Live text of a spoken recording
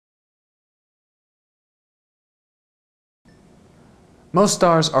Most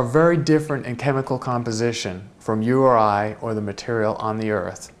stars are very different in chemical composition from you or I or the material on the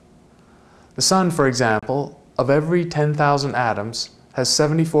Earth. The Sun, for example, of every 10,000 atoms, has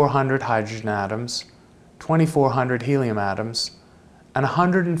 7,400 hydrogen atoms, 2,400 helium atoms, and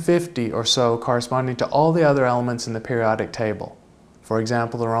 150 or so corresponding to all the other elements in the periodic table. For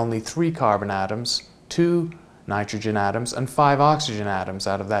example, there are only 3 carbon atoms, 2 nitrogen atoms, and 5 oxygen atoms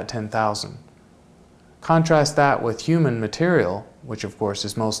out of that 10,000. Contrast that with human material, which of course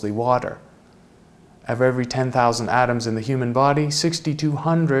is mostly water. Of every 10,000 atoms in the human body,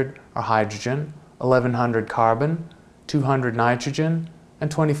 6,200 are hydrogen, 1,100 carbon, 200 nitrogen, and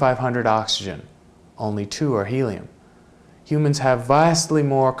 2,500 oxygen. Only 2 are helium. Humans have vastly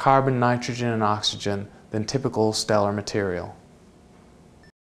more carbon, nitrogen, and oxygen than typical stellar material.